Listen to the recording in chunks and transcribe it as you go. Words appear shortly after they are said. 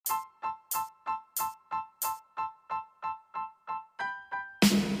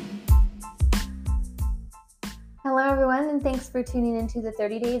and thanks for tuning into the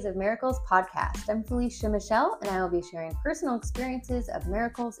 30 Days of Miracles podcast. I'm Felicia Michelle, and I will be sharing personal experiences of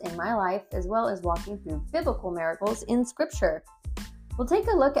miracles in my life, as well as walking through biblical miracles in Scripture. We'll take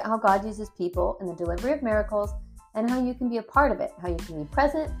a look at how God uses people in the delivery of miracles and how you can be a part of it, how you can be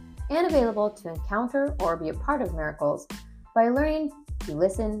present and available to encounter or be a part of miracles by learning to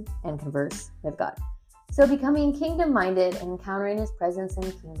listen and converse with God. So becoming kingdom-minded and encountering His presence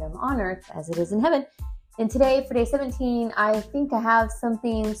and kingdom on earth as it is in heaven. And today, for day 17, I think I have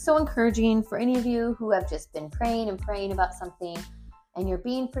something so encouraging for any of you who have just been praying about something, and you're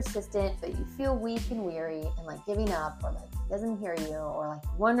being persistent, but you feel weak and weary and like giving up, or like He doesn't hear you, or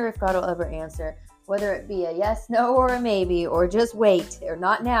like wonder if God will ever answer, whether it be a yes, no, or a maybe, or just wait, or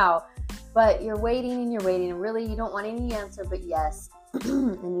not now, but you're waiting and really you don't want any answer but yes,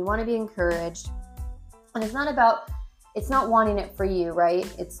 and you want to be encouraged. And it's not wanting it for you, right?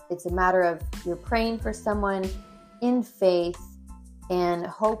 It's a matter of you're praying for someone in faith and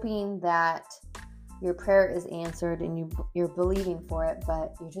hoping that your prayer is answered and you're believing for it,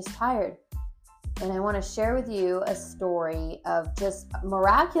 but you're just tired. And I want to share with you a story of just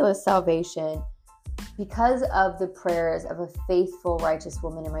miraculous salvation because of the prayers of a faithful, righteous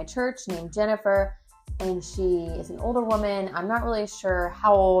woman in my church named Jennifer. And she is an older woman. I'm not really sure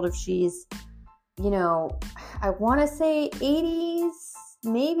how old, if she's I want to say 80s,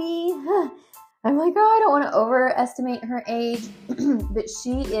 maybe. I'm like, I don't want to overestimate her age, but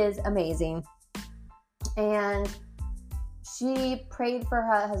she is amazing. And she prayed for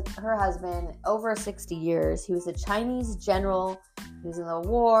her husband over 60 years. He was a Chinese general. He was in the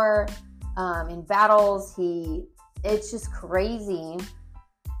war, in battles. It's just crazy.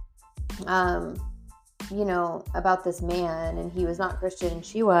 About this man, and he was not Christian and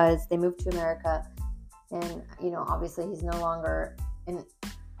she was. They moved to America, and obviously he's no longer an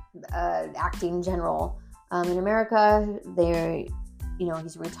acting general in America.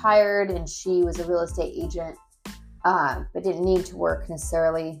 He's retired, and she was a real estate agent, but didn't need to work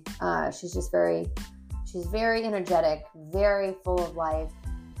necessarily. She's very energetic, very full of life,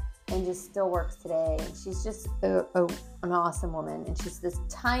 and just still works today. And she's just an awesome woman. And she's this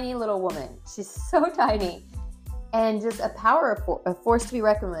tiny little woman. She's so tiny, and just a force to be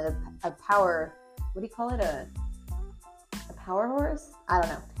reckoned with. A power. What do you call it? A power horse? I don't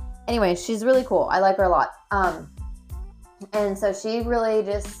know. Anyway, she's really cool. I like her a lot. And so she really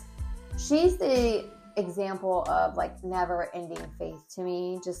she's the example of like never-ending faith to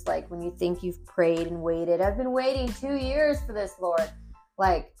me. Just like when you think you've prayed and waited. I've been waiting 2 years for this, Lord.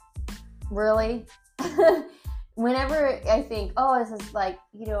 Like, really? Whenever I think, this is like,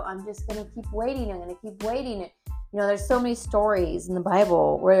 I'm just going to keep waiting. I'm going to keep waiting. There's so many stories in the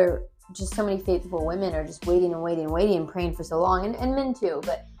Bible where just so many faithful women are just waiting and praying for so long, and men too.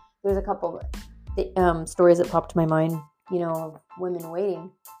 But there's a couple stories that popped to my mind, of women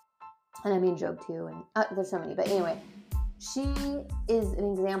waiting. And I mean Job too. And there's so many. But anyway, she is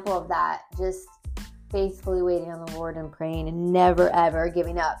an example of that. Just faithfully waiting on the Lord and praying and never, ever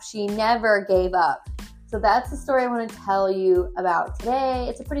giving up. She never gave up. So that's the story I want to tell you about today.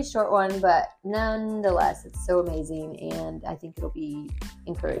 It's a pretty short one, but nonetheless, it's so amazing, and I think it'll be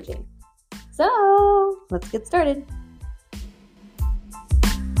encouraging. So let's get started.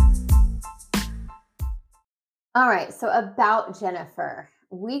 All right, so about Jennifer.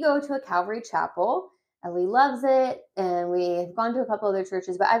 We go to a Calvary chapel. Ellie loves it, and we've gone to a couple other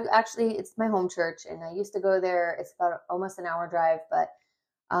churches, but it's my home church, and I used to go there. It's about almost an hour drive, but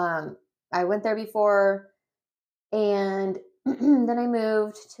I went there before, and then I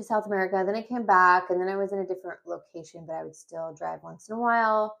moved to South America. Then I came back, and then I was in a different location, but I would still drive once in a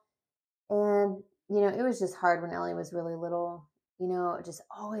while. And, it was just hard when Ellie was really little. Just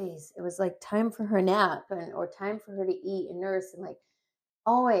always, it was like time for her nap or time for her to eat and nurse. And like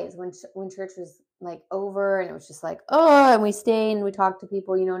always when church was like over, and it was just like, and we stayed and we talked to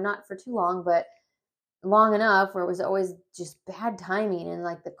people, not for too long, but long enough where it was always just bad timing, and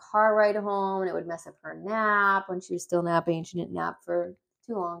like the car ride home, and it would mess up her nap when she was still napping. She didn't nap for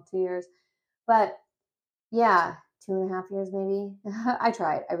too long, 2 years, but yeah, 2.5 years maybe. I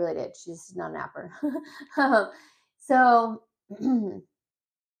tried. I really did. She's not a napper. So, I mean,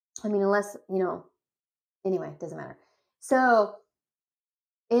 unless, anyway, it doesn't matter. So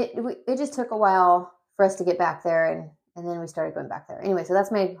it just took a while for us to get back there, and then we started going back there. Anyway, so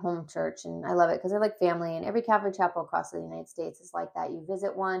that's my home church, and I love it because they're like family, and every Catholic chapel across the United States is like that. You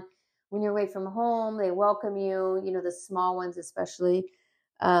visit one when you're away from home, they welcome you, the small ones especially.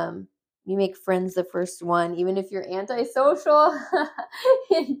 You make friends the first one, even if you're antisocial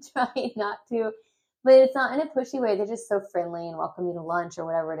and trying not to. But it's not in a pushy way. They're just so friendly and welcome you to lunch or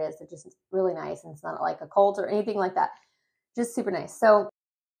whatever it is. They're just really nice, and it's not like a cult or anything like that. just super nice. So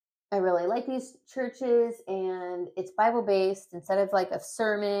I really like these churches, and it's Bible based instead of like a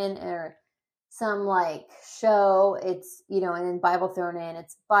sermon or some like show. It's, and then Bible thrown in.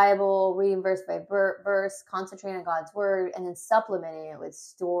 It's Bible reading verse by verse, concentrating on God's word, and then supplementing it with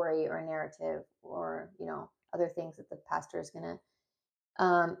story or narrative or, other things that the pastor is going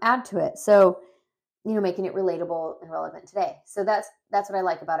to add to it. So, making it relatable and relevant today. So that's what I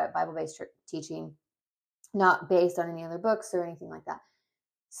like about it, Bible-based teaching, not based on any other books or anything like that.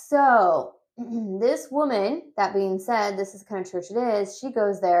 So this woman, that being said, this is the kind of church it is. She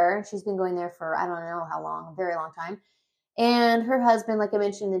goes there. She's been going there for, I don't know how long, a very long time. And her husband, like I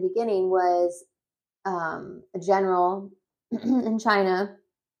mentioned in the beginning, was a general in China.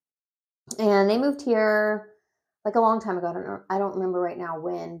 And they moved here like a long time ago. I don't remember right now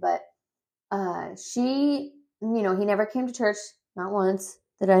when, but he never came to church, not once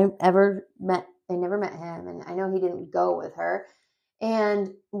that I ever met. I never met him. And I know he didn't go with her.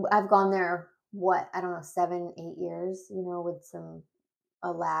 And I've gone there, 7, 8 years, with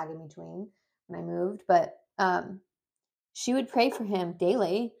a lag in between when I moved. But she would pray for him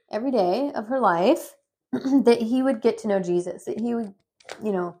daily, every day of her life, that he would get to know Jesus, that he would,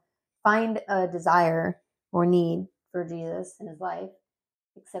 find a desire or need for Jesus in his life,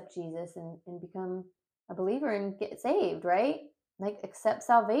 accept Jesus and become a believer and get saved, right? Like accept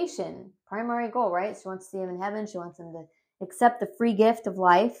salvation, primary goal, right? She wants to see him in heaven. She wants him to accept the free gift of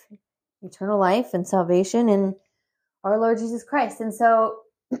life, eternal life and salvation in our Lord Jesus Christ. And so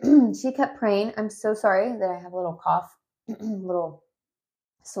she kept praying. I'm so sorry that I have a little cough, little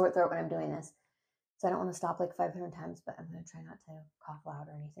sore throat when I'm doing this. So I don't want to stop like 500 times, but I'm going to try not to cough loud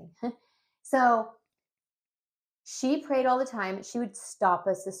or anything. So she prayed all the time. She would stop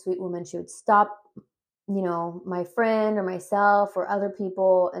us, this sweet woman. She would stop, my friend or myself or other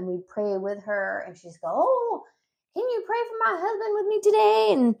people, and we'd pray with her. And she'd go, "Oh, can you pray for my husband with me today?"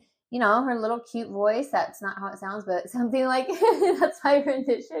 And, her little cute voice. That's not how it sounds, but something like that's my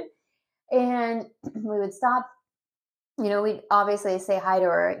rendition. And we would stop. We'd obviously say hi to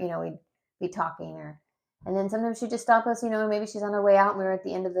her. We'd be talking, and then sometimes she'd just stop us. Maybe she's on her way out, and we were at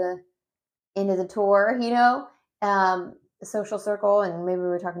the end of the tour. The social circle, and maybe we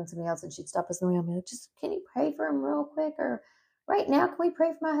were talking to somebody else, and she'd stop us and be like, "Just can you pray for him real quick, or right now can we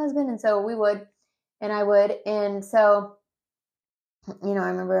pray for my husband?" And so we would, and I would, and so I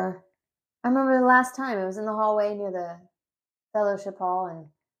remember the last time it was in the hallway near the fellowship hall, and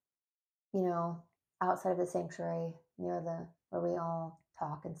outside of the sanctuary near where we all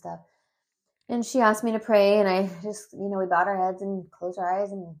talk and stuff. And she asked me to pray, and I just we bowed our heads and closed our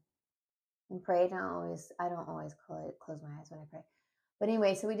eyes and prayed. I don't always close my eyes when I pray. But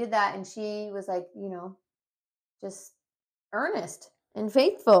anyway, so we did that, and she was like, just earnest and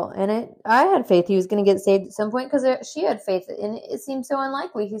faithful. And I had faith he was going to get saved at some point, because she had faith, and it seemed so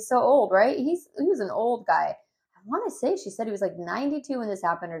unlikely. He's so old, right? He was an old guy. I want to say she said he was like 92 when this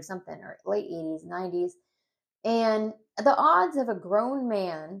happened or something, or late 80s, 90s. And the odds of a grown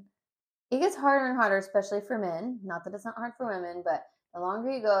man, it gets harder and harder, especially for men. Not that it's not hard for women, but the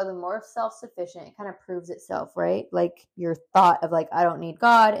longer you go, the more self-sufficient it kind of proves itself, right? Like your thought of like, I don't need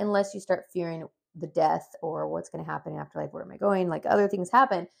God, unless you start fearing the death or what's going to happen after life. Where am I going? Like other things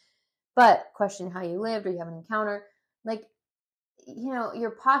happen. But question how you lived, or you have an encounter. Like,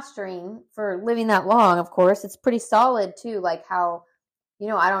 your posturing for living that long, of course, it's pretty solid too. Like how,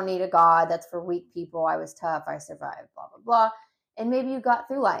 I don't need a God. That's for weak people. I was tough. I survived, blah, blah, blah. And maybe you got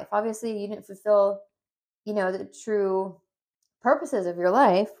through life. Obviously, you didn't fulfill, the true purposes of your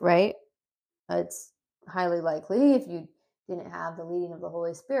life, right? It's highly likely if you didn't have the leading of the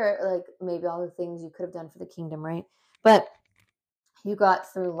Holy Spirit, like maybe all the things you could have done for the kingdom, right? But you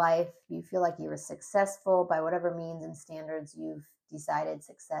got through life. You feel like you were successful by whatever means and standards you've decided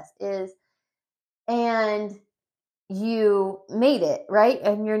success is. And you made it, right?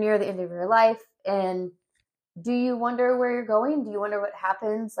 And you're near the end of your life. And do you wonder where you're going? Do you wonder what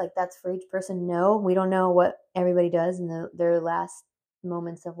happens? Like that's for each person. No, we don't know what everybody does in their last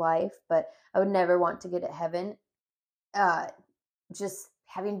moments of life, but I would never want to get to heaven just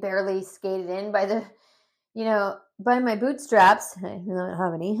having barely skated in by by my bootstraps. I don't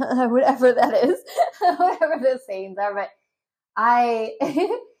have any, whatever that is, whatever those sayings are, but I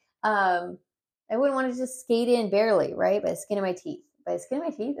wouldn't want to just skate in barely, right? By the skin of my teeth. By the skin of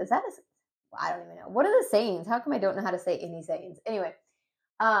my teeth? Is that I don't even know. What are the sayings? How come I don't know how to say any sayings? Anyway,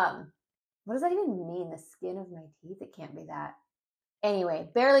 what does that even mean? The skin of my teeth? It can't be that. Anyway,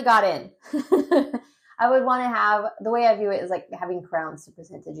 barely got in. I would want to have, the way I view it is like having crowns to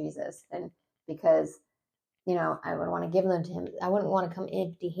present to Jesus. And because, I would want to give them to him. I wouldn't want to come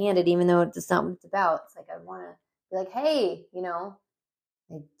empty handed, even though it's not what it's about. It's like I want to be like, hey,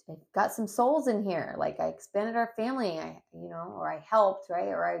 I got some souls in here. Like I expanded our family, or I helped, right?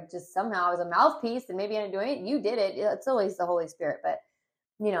 Or I just somehow I was a mouthpiece and maybe I didn't do it. You did it. It's always the Holy Spirit, but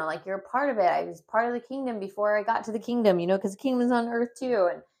like you're a part of it. I was part of the kingdom before I got to the kingdom, because the kingdom is on earth too.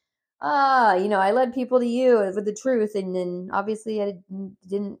 And, I led people to you with the truth. And then obviously I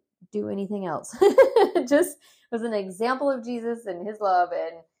didn't do anything else. It just was an example of Jesus and his love,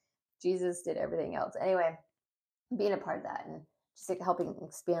 and Jesus did everything else. Anyway, being a part of that and just like helping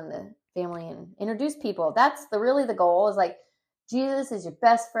expand the family and introduce people. That's really the goal, is like Jesus is your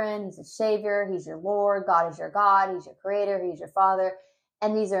best friend. He's a savior. He's your Lord. God is your God. He's your creator. He's your father.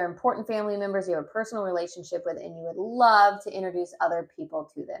 And these are important family members you have a personal relationship with, and you would love to introduce other people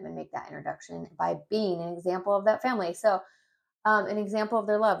to them and make that introduction by being an example of that family. So an example of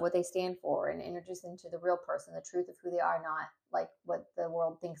their love, what they stand for, and introduce them to the real person, the truth of who they are, not like what the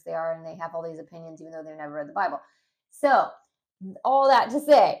world thinks they are. And they have all these opinions, even though they've never read the Bible. So all that to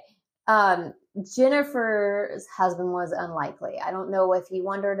say, Jennifer's husband was unlikely. I don't know if he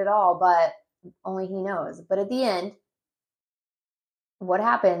wondered at all, but only he knows. But at the end, what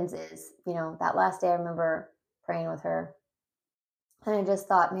happens is, that last day I remember praying with her. And I just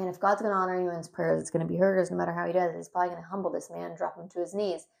thought, man, if God's going to honor anyone's prayers, it's going to be hers. No matter how he does it, he's probably going to humble this man, drop him to his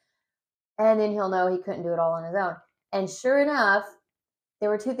knees. And then he'll know he couldn't do it all on his own. And sure enough, there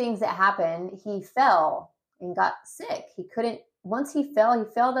were two things that happened. He fell and got sick. Once he fell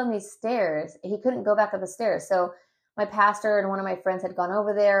down these stairs. He couldn't go back up the stairs. So my pastor and one of my friends had gone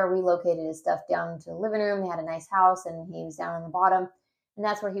over there, relocated his stuff down to the living room. They had a nice house, and he was down on the bottom. And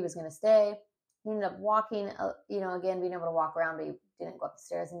that's where he was going to stay. He ended up walking, again, being able to walk around, but he didn't go up the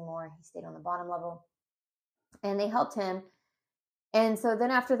stairs anymore. He stayed on the bottom level. And they helped him. And so then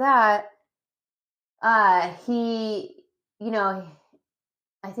after that, he,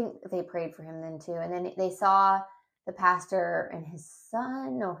 I think they prayed for him then too. And then they saw the pastor and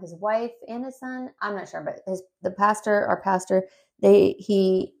his wife and his son. I'm not sure, but our pastor,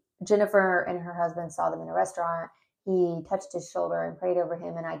 Jennifer and her husband saw them in a restaurant. He touched his shoulder and prayed over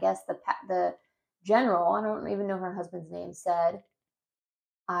him. And I guess the general, I don't even know her husband's name, said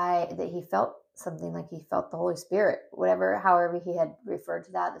that he felt something, like he felt the Holy Spirit, however he had referred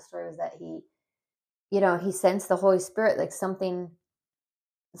to that. The story was that he sensed the Holy Spirit, like some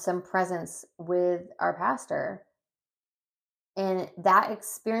presence with our pastor. And that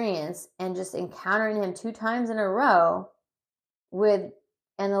experience and just encountering him 2 times in a row and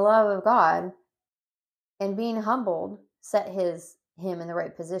the love of God and being humbled set him in the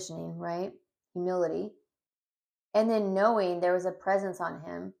right positioning, right? Humility. And then knowing there was a presence on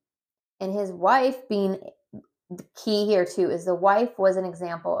him, and his wife being the key here too, is the wife was an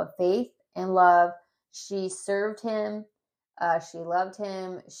example of faith and love. She served him. She loved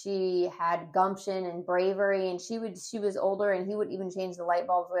him. She had gumption and bravery, and she was older, and he would even change the light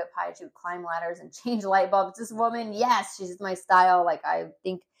bulbs way up high. She would climb ladders and change light bulbs. This woman, yes, she's my style. Like, I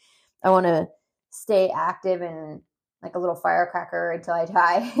think I want to stay active and like a little firecracker until I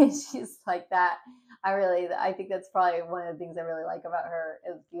die. She's like that. I think that's probably one of the things I really like about her,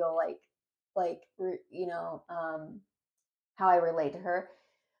 is feel like, how I relate to her.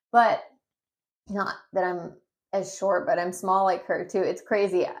 But not that I'm as short, but I'm small like her too. It's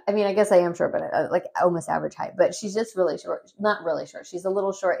crazy. I mean, I guess I am short, but like almost average height, but she's just really short. Not really short. She's a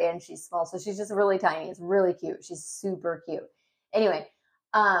little short and she's small. So she's just really tiny. It's really cute. She's super cute. Anyway,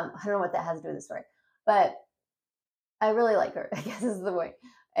 I don't know what that has to do with the story, but I really like her. I guess is the point.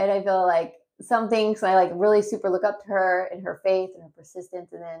 And I feel like some things I like really super look up to her and her faith and her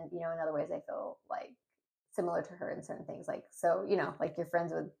persistence. And then, in other ways I feel like similar to her in certain things. Like, so, like you're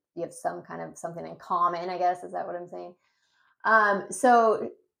friends with, you have some kind of something in common, I guess. Is that what I'm saying?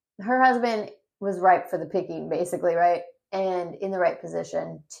 So her husband was ripe for the picking, basically, right? And in the right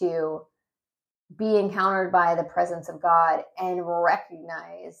position to be encountered by the presence of God and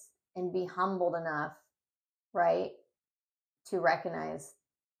recognize and be humbled enough, right, to recognize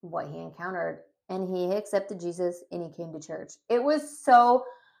what he encountered. And he accepted Jesus and he came to church. It was so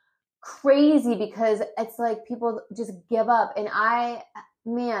crazy because it's like people just give up. And I've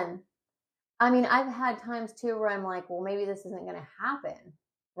had times too where I'm like, well, maybe this isn't going to happen,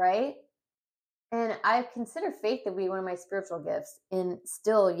 right? And I consider faith to be one of my spiritual gifts, and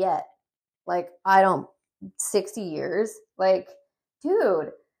still yet, like, 60 years, like,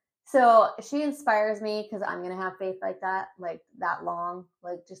 dude. So she inspires me because I'm going to have faith like that long,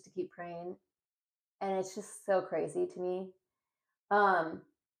 like, just to keep praying. And it's just so crazy to me.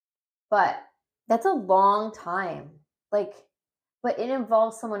 But that's a long time, but it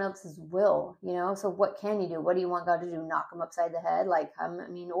involves someone else's will, So what can you do? What do you want God to do? Knock him upside the head?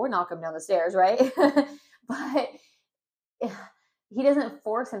 Or knock him down the stairs, right? but he doesn't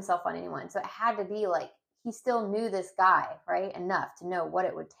force himself on anyone. So it had to be like, he still knew this guy, right? Enough to know what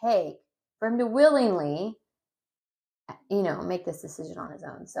it would take for him to willingly, make this decision on his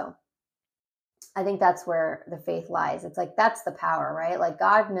own. So I think that's where the faith lies. It's like, that's the power, right? Like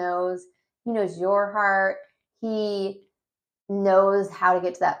God knows, he knows your heart. He knows how to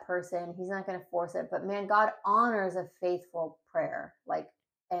get to that person. He's not going to force it, but man, God honors a faithful prayer,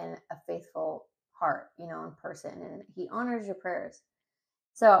 and a faithful heart, in person, and he honors your prayers.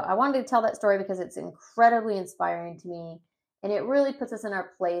 So I wanted to tell that story because it's incredibly inspiring to me. And it really puts us in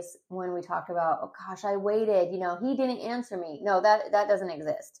our place when we talk about, oh gosh, I waited, he didn't answer me. No, that doesn't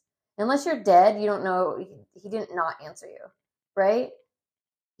exist. Unless you're dead, you don't know, he didn't not answer you, right?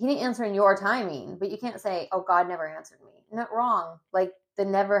 He didn't answer in your timing, but you can't say, oh, God never answered me. Not wrong. Like, the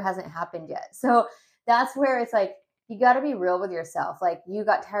never hasn't happened yet. So that's where it's like, you got to be real with yourself. Like, you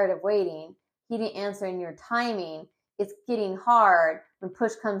got tired of waiting. He didn't answer in your timing. It's getting hard. When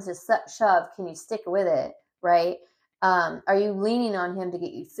push comes to shove, can you stick with it, right? Are you leaning on him to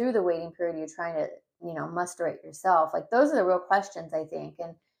get you through the waiting period? You're trying to, muster it yourself. Like, those are the real questions, I think.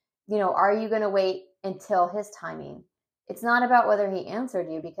 And, are you going to wait until his timing? It's not about whether he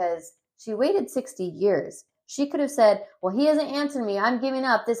answered you, because she waited 60 years. She could have said, well, he hasn't answered me. I'm giving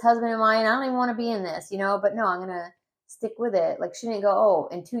up this husband of mine. I don't even want to be in this, but no, I'm going to stick with it. Like, she didn't go, oh,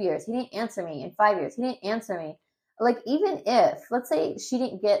 in 2 years, he didn't answer me. In 5 years, he didn't answer me. Like, even if, let's say she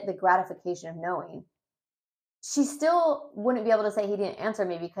didn't get the gratification of knowing, she still wouldn't be able to say he didn't answer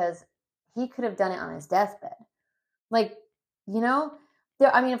me, because he could have done it on his deathbed. Like,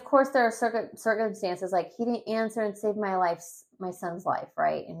 of course, there are circumstances like he didn't answer and save my son's life,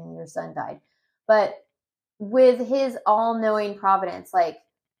 right? And your son died. But with his all-knowing providence, like,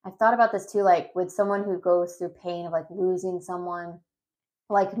 I've thought about this too, like with someone who goes through pain of like losing someone,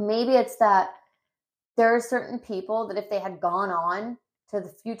 like maybe it's that there are certain people that if they had gone on to the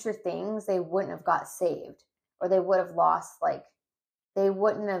future things, they wouldn't have got saved, or they would have lost, like, they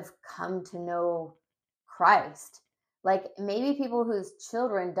wouldn't have come to know Christ. Like, maybe people whose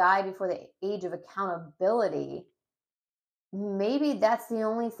children die before the age of accountability, maybe that's the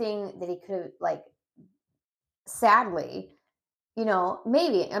only thing that he could, like, sadly,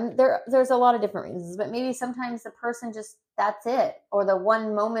 maybe there's a lot of different reasons, but maybe sometimes the person just, that's it, or the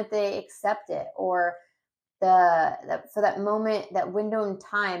one moment they accept it, or for that moment, that window in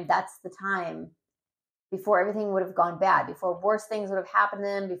time, that's the time before everything would have gone bad, before worse things would have happened to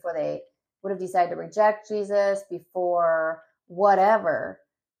them, before they would have decided to reject Jesus, before whatever.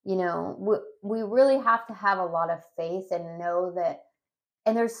 We really have to have a lot of faith and know that,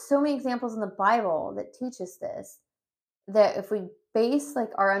 and there's so many examples in the Bible that teach us this, that if we base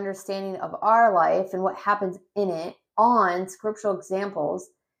like our understanding of our life and what happens in it on scriptural examples,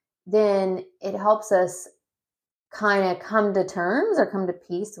 then it helps us kind of come to terms or come to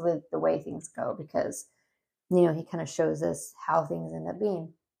peace with the way things go, because he kind of shows us how things end up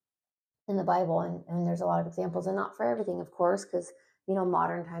being in the Bible. And there's a lot of examples, and not for everything, of course, because,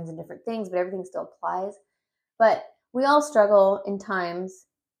 modern times and different things, but everything still applies. But we all struggle in times,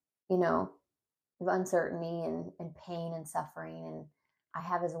 of uncertainty and pain and suffering. And I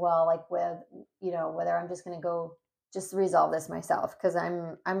have as well, like with, whether I'm just going to go just resolve this myself, because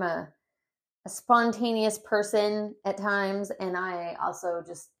I'm a spontaneous person at times. And I also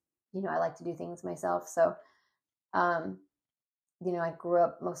just, I like to do things myself. So, I grew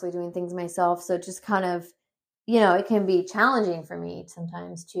up mostly doing things myself. So just kind of, it can be challenging for me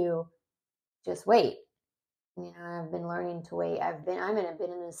sometimes to just wait. I've been learning to wait. I've been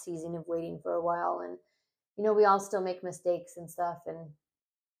in a season of waiting for a while, and, we all still make mistakes and stuff, and,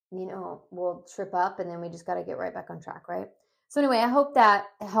 we'll trip up, and then we just got to get right back on track. Right. So anyway, I hope that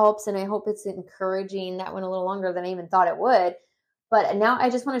helps, and I hope it's encouraging. That went a little longer than I even thought it would. But now I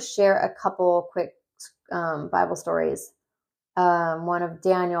just want to share a couple quick Bible stories, one of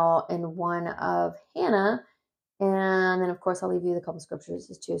Daniel and one of Hannah. And then, of course, I'll leave you the couple scriptures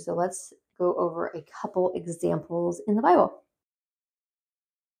too. So let's go over a couple examples in the Bible.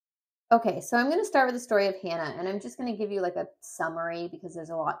 Okay, so I'm going to start with the story of Hannah, and I'm just going to give you like a summary, because there's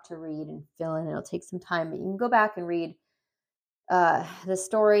a lot to read and fill in. It'll take some time, but you can go back and read the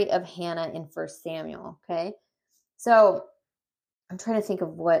story of Hannah in 1 Samuel. Okay, so I'm trying to think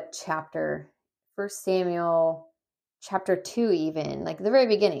of what chapter. 1 Samuel chapter 2, even like the very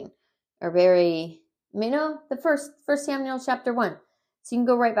beginning, or the first Samuel chapter 1. So you can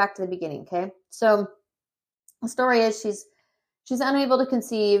go right back to the beginning. Okay, so the story is she's unable to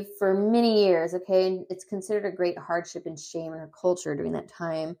conceive for many years. Okay, it's considered a great hardship and shame in her culture during that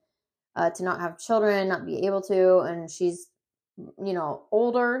time, to not have children, not be able to, and she's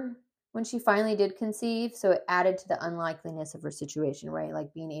older, when she finally did conceive. So it added to the unlikeliness of her situation, right?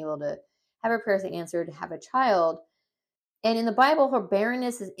 Like being able to have her prayers answered, have a child. And in the Bible, her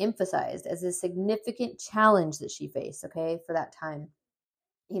barrenness is emphasized as a significant challenge that she faced, okay, for that time.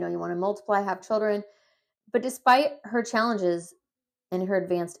 You know, you want to multiply, have children. But despite her challenges in her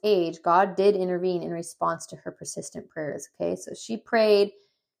advanced age, God did intervene in response to her persistent prayers, okay? So she prayed,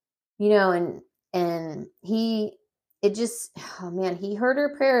 you know, and he, it just, oh man, he heard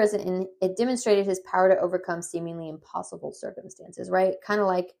her prayers, and it demonstrated his power to overcome seemingly impossible circumstances, right? Kind of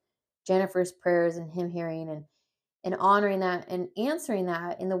like Jennifer's prayers and him hearing and honoring that and answering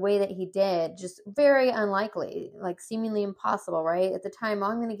that in the way that he did, just very unlikely, like seemingly impossible, right? At the time,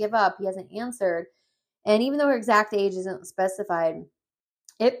 I'm going to give up. He hasn't answered. And even though her exact age isn't specified,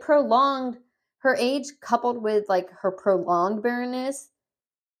 it prolonged her age, coupled with like her prolonged barrenness,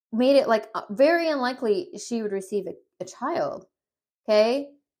 made it like very unlikely she would receive a child. Okay.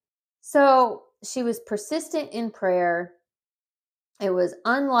 So she was persistent in prayer. It was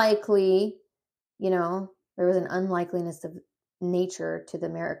unlikely, you know, there was an unlikeliness of nature to the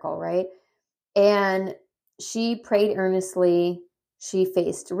miracle, right? And she prayed earnestly. She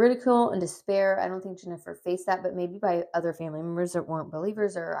faced ridicule and despair. I don't think Jennifer faced that, but maybe by other family members that weren't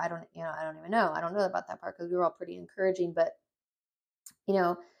believers, or I don't even know. I don't know about that part because we were all pretty encouraging, but you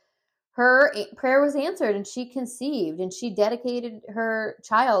know, her prayer was answered and she conceived and she dedicated her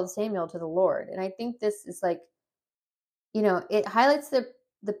child Samuel to the Lord. And I think this is like, you know, it highlights the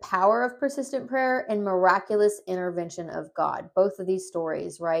power of persistent prayer and miraculous intervention of God. Both of these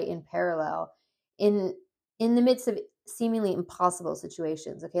stories, right, in parallel, in the midst of seemingly impossible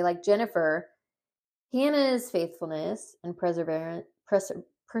situations. Okay, like Jennifer, Hannah's faithfulness and perseverance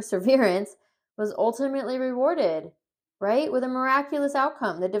was ultimately rewarded, right, with a miraculous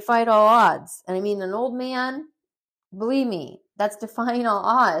outcome that defied all odds. And I mean, an old man, believe me, that's defying all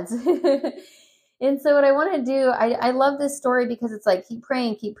odds. And so what I want to do, I love this story because it's like, keep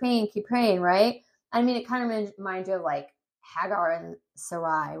praying, keep praying, keep praying, right? I mean, it kind of reminds you of like Hagar and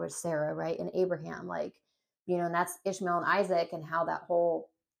Sarai with Sarah, right? And Abraham, like, you know, and that's Ishmael and Isaac, and how that whole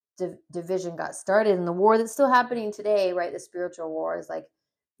division got started, and the war that's still happening today, right? The spiritual war is like,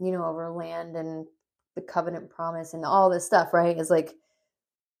 you know, over land and the covenant promise and all this stuff, right? Is like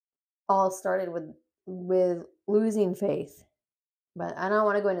all started with losing faith. But I don't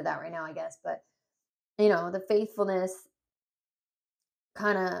want to go into that right now, I guess. But you know, the faithfulness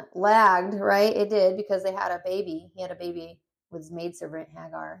kind of lagged, right? It did, because they had a baby. He had a baby with his maidservant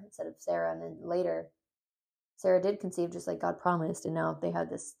Hagar instead of Sarah. And then later, Sarah did conceive just like God promised. And now they had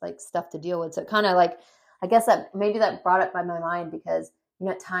this like stuff to deal with. So it kind of like, I guess that maybe that brought up by my mind, because, you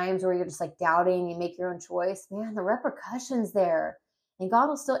know, at times where you're just like doubting, you make your own choice, man, the repercussions there. And God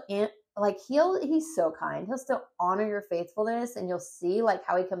will still, like, he's so kind. He'll still honor your faithfulness, and you'll see like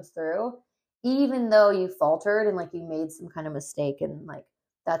how he comes through, even though you faltered and like you made some kind of mistake. And like,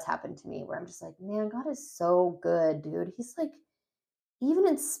 that's happened to me where I'm just like, man, God is so good, dude. He's like, even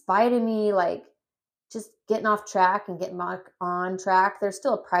in spite of me, like just getting off track and getting back on track, there's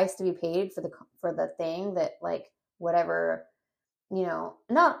still a price to be paid for the thing that, like, whatever, you know,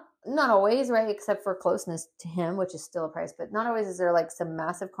 not always, right? Except for closeness to him, which is still a price, but not always is there like some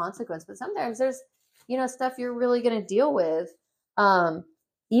massive consequence. But sometimes there's, you know, stuff you're really going to deal with.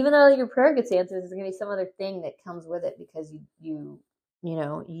 Even though your prayer gets answered, there's going to be some other thing that comes with it because you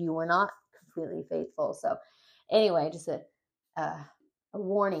know, you were not completely faithful. So anyway, just a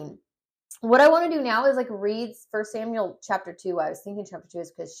warning. What I want to do now is like read 1 Samuel chapter 2. I was thinking chapter 2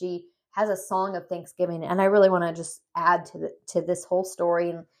 is because she has a song of thanksgiving, and I really want to just add to this whole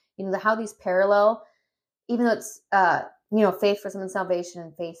story, and you know, how these parallel, even though it's you know, faith for someone's salvation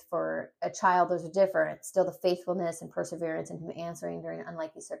and faith for a child, those are different. It's still the faithfulness and perseverance and him answering during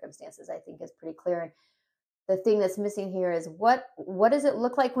unlikely circumstances, I think, is pretty clear. And the thing that's missing here is what does it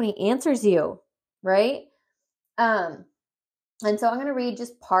look like when he answers you, right? And so I'm going to read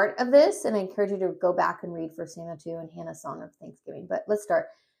just part of this, and I encourage you to go back and read 1 Samuel 2 and Hannah's song of thanksgiving. But let's start.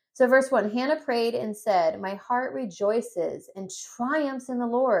 So verse 1, Hannah prayed and said, my heart rejoices and triumphs in the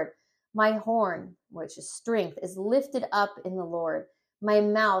Lord. My horn, which is strength, is lifted up in the Lord. My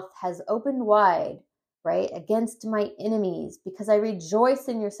mouth has opened wide, right, against my enemies, because I rejoice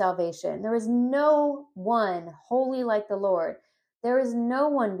in your salvation. There is no one holy like the Lord. There is no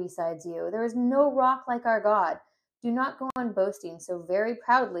one besides you. There is no rock like our God. Do not go on boasting so very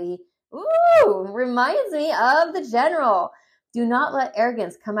proudly. Ooh, reminds me of the general. Do not let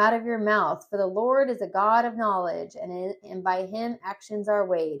arrogance come out of your mouth, for the Lord is a God of knowledge, and by him actions are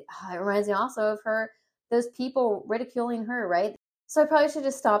weighed. It reminds me also of those people ridiculing her, right? So I probably should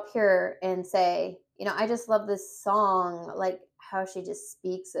just stop here and say, you know, I just love this song, like how she just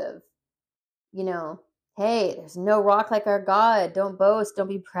speaks of hey, there's no rock like our God. Don't boast. Don't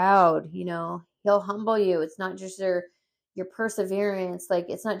be proud. He'll humble you. It's not just your perseverance. Like,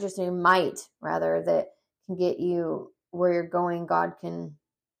 it's not just your might, rather, that can get you where you're going. God can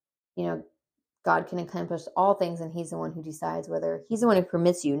accomplish all things, and he's the one who decides whether he's the one who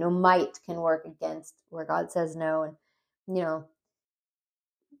permits you. No might can work against where God says no. And,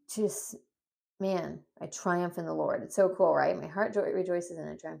 just, man, I triumph in the Lord. It's so cool, right? My heart rejoices in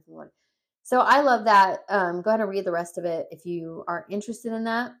a triumph in the Lord. So I love that. Go ahead and read the rest of it if you are interested in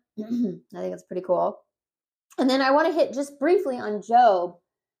that. I think it's pretty cool. And then I want to hit just briefly on Job.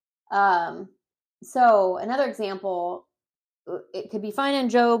 So another example, it could be fine in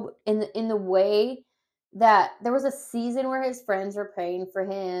Job in the way that there was a season where his friends were praying for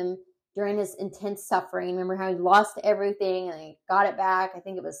him during his intense suffering. Remember how he lost everything and he got it back? I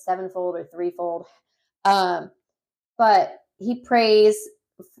think it was sevenfold or threefold. But he prays.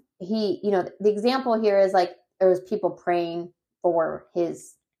 The example here is like there was people praying for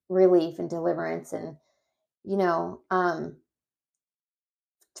his relief and deliverance, and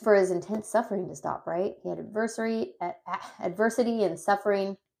for his intense suffering to stop. Right? He had adversity and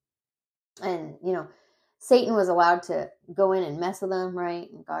suffering, and Satan was allowed to go in and mess with him,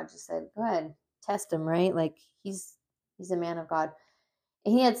 right? And God just said, "Go ahead, test him," right? Like he's a man of God.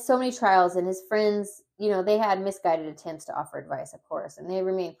 And he had so many trials, and his friends, they had misguided attempts to offer advice, of course, and they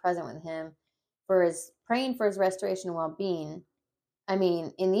remained present with him praying for his restoration and well-being. I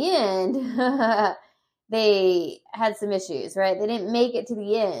mean, in the end, they had some issues, right? They didn't make it to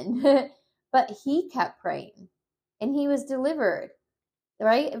the end, but he kept praying, and he was delivered,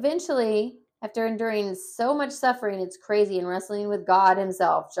 right? Eventually, after enduring so much suffering, it's crazy, and wrestling with God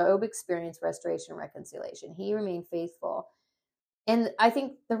himself, Job experienced restoration and reconciliation. He remained faithful. And I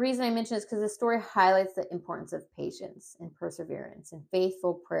think the reason I mention this is because the story highlights the importance of patience and perseverance and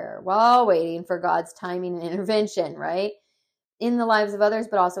faithful prayer while waiting for God's timing and intervention, right? In the lives of others,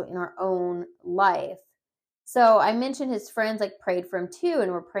 but also in our own life. So I mentioned his friends prayed for him too,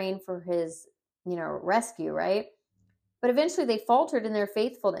 and were praying for his, rescue, right? But eventually they faltered in their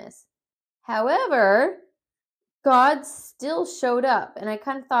faithfulness. However, God still showed up. And I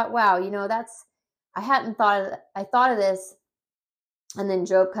kind of thought, wow, I thought of this. And then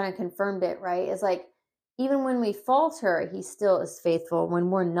Job kind of confirmed it, right? It's like, even when we falter, he still is faithful when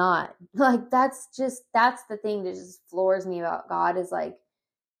we're not. That's the thing that just floors me about God, is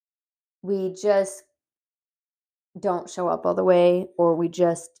we just don't show up all the way, or we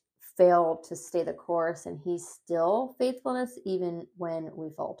just fail to stay the course, and he's still faithfulness even when we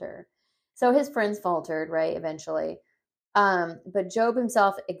falter. So his friends faltered, right? Eventually. But Job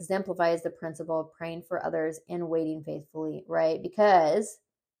himself exemplifies the principle of praying for others and waiting faithfully, right? Because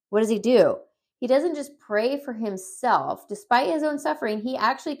what does he do? He doesn't just pray for himself. Despite his own suffering, he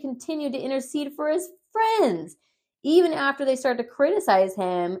actually continued to intercede for his friends, even after they started to criticize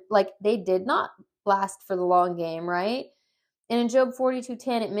him. They did not last for the long game, right? And in Job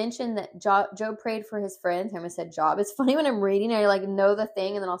 42:10, it mentioned that Job prayed for his friends. I almost said Job. It's funny when I'm reading, I know the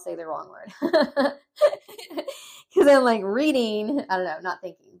thing, and then I'll say the wrong word. Because I'm reading, I don't know, not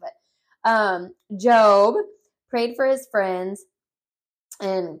thinking. But Job prayed for his friends,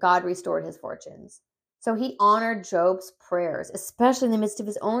 and God restored his fortunes. So he honored Job's prayers, especially in the midst of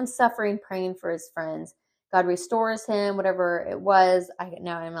his own suffering, praying for his friends. God restores him, whatever it was.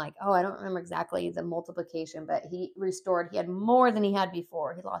 Now I'm I don't remember exactly the multiplication, but he restored. He had more than he had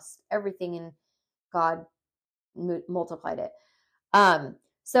before. He lost everything, and God multiplied it.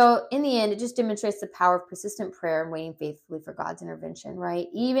 So in the end, it just demonstrates the power of persistent prayer and waiting faithfully for God's intervention, right?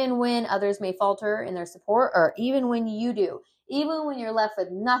 Even when others may falter in their support, or even when you do, even when you're left with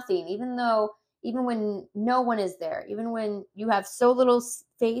nothing, even when no one is there, even when you have so little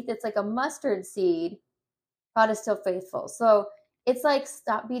faith, it's like a mustard seed, God is still faithful. So it's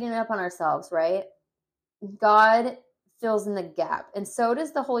stop beating up on ourselves, right? God fills in the gap. And so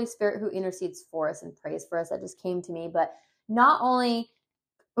does the Holy Spirit, who intercedes for us and prays for us. That just came to me. But not only,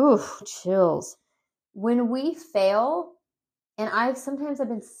 chills. When we fail, and sometimes I've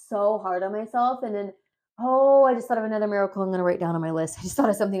been so hard on myself, and then, I just thought of another miracle I'm going to write down on my list. I just thought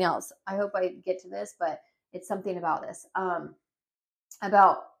of something else. I hope I get to this, but it's something about this.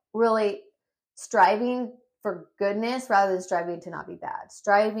 About really striving for goodness rather than striving to not be bad.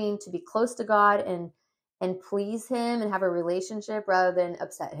 Striving to be close to God and please him and have a relationship rather than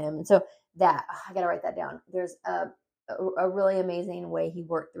upset him. And so I got to write that down. There's a really amazing way he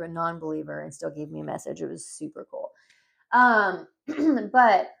worked through a non-believer and still gave me a message. It was super cool.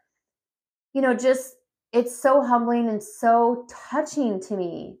 But just, it's so humbling and so touching to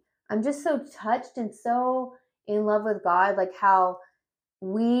me. I'm just so touched and so in love with God, how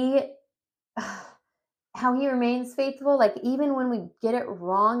we how he remains faithful, like even when we get it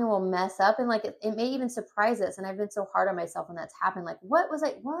wrong and we'll mess up, and like it may even surprise us. And I've been so hard on myself when that's happened. Like, what did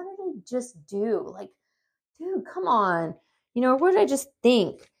I just do? Like, dude, come on, what did I just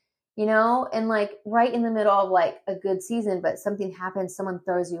think? And like right in the middle of like a good season, but something happens, someone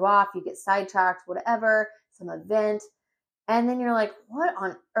throws you off, you get sidetracked, whatever, some event, and then you're like, what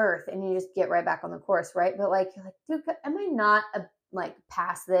on earth? And you just get right back on the course, right? But like, you're like, dude, am I not like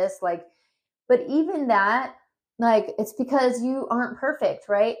past this? Like, but even that, like, it's because you aren't perfect,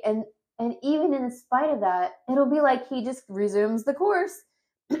 right? And even in spite of that, it'll be like he just resumes the course,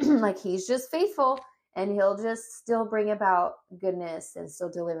 like he's just faithful, and he'll just still bring about goodness and still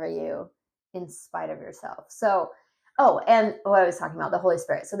deliver you in spite of yourself. So, and what I was talking about, the Holy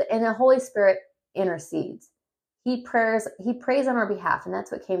Spirit. So, and the Holy Spirit intercedes. He prays on our behalf, and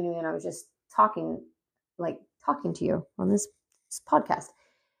that's what came to me when I was just talking to you on this podcast.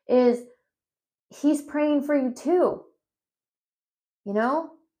 Is he's praying for you too,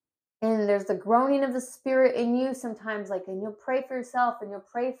 and there's the groaning of the Spirit in you sometimes, like, and you'll pray for yourself and you'll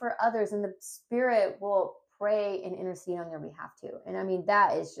pray for others, and the Spirit will pray and intercede on your behalf too. And I mean,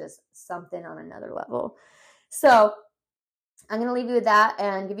 that is just something on another level. So I'm going to leave you with that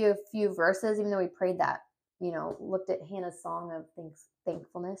and give you a few verses, even though we prayed that, looked at Hannah's song of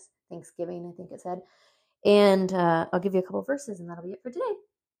Thanksgiving, I think it said. And I'll give you a couple verses, and that'll be it for today.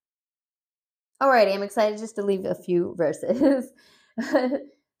 Alrighty, I'm excited just to leave a few verses.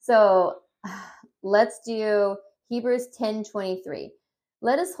 So let's do Hebrews 10:23.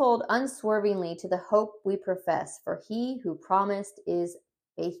 Let us hold unswervingly to the hope we profess, for he who promised is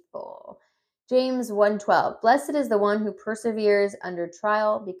faithful. James 1:12. Blessed is the one who perseveres under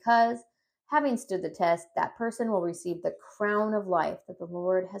trial, because having stood the test, that person will receive the crown of life that the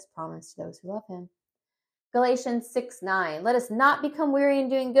Lord has promised to those who love him. Galatians 6:9. Let us not become weary in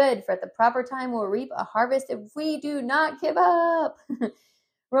doing good, for at the proper time we'll reap a harvest if we do not give up.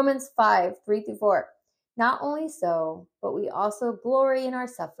 Romans 5:3-4. Not only so, but we also glory in our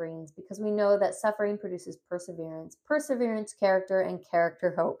sufferings, because we know that suffering produces perseverance, perseverance, character, and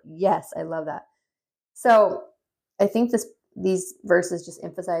character, hope. Yes, I love that. So I think these verses just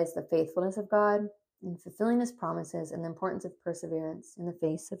emphasize the faithfulness of God in fulfilling his promises, and the importance of perseverance in the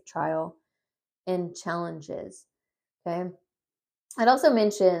face of trial and challenges. Okay. It also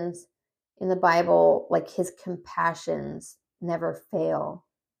mentions in the Bible, like, his compassions never fail.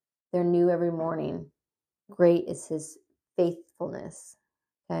 They're new every morning. Great is his faithfulness.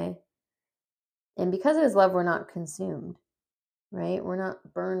 Okay. And because of his love, we're not consumed, right? We're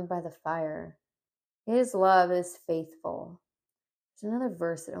not burned by the fire. His love is faithful. There's another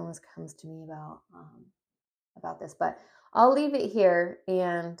verse that almost comes to me about this, but I'll leave it here,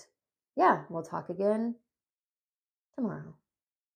 and yeah, we'll talk again tomorrow.